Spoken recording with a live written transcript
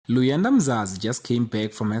Luyanda Mzazi just came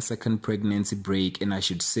back from her second pregnancy break, and I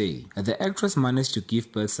should say, the actress managed to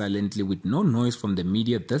give birth silently with no noise from the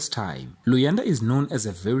media this time. Luyanda is known as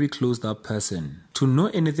a very closed up person. To know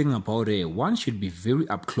anything about her, one should be very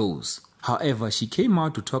up close. However, she came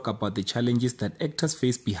out to talk about the challenges that actors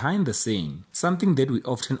face behind the scene, something that we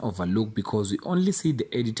often overlook because we only see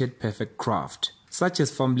the edited perfect craft, such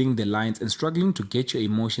as fumbling the lines and struggling to get your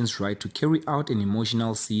emotions right to carry out an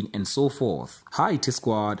emotional scene and so forth. Hi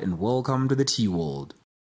T-Squad and welcome to the T-World.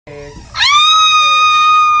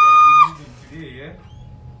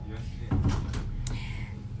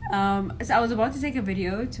 So I was about to take a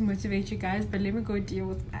video to motivate you guys, but let me go deal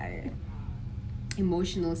with my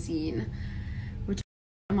emotional scene, which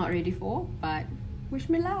I'm not ready for, but wish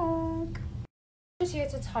me luck. I'm just here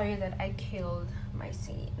to tell you that I killed my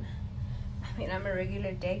scene. I mean, I'm a regular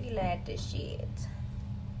at this shit.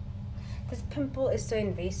 This pimple is so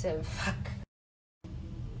invasive. Fuck.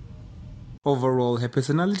 Overall, her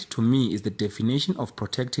personality to me is the definition of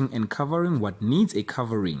protecting and covering what needs a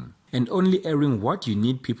covering, and only airing what you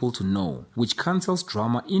need people to know, which cancels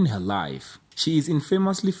drama in her life. She is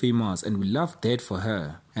infamously famous and we love that for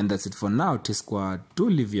her. And that's it for now, T-Squad. Do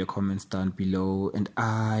leave your comments down below and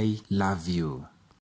I love you.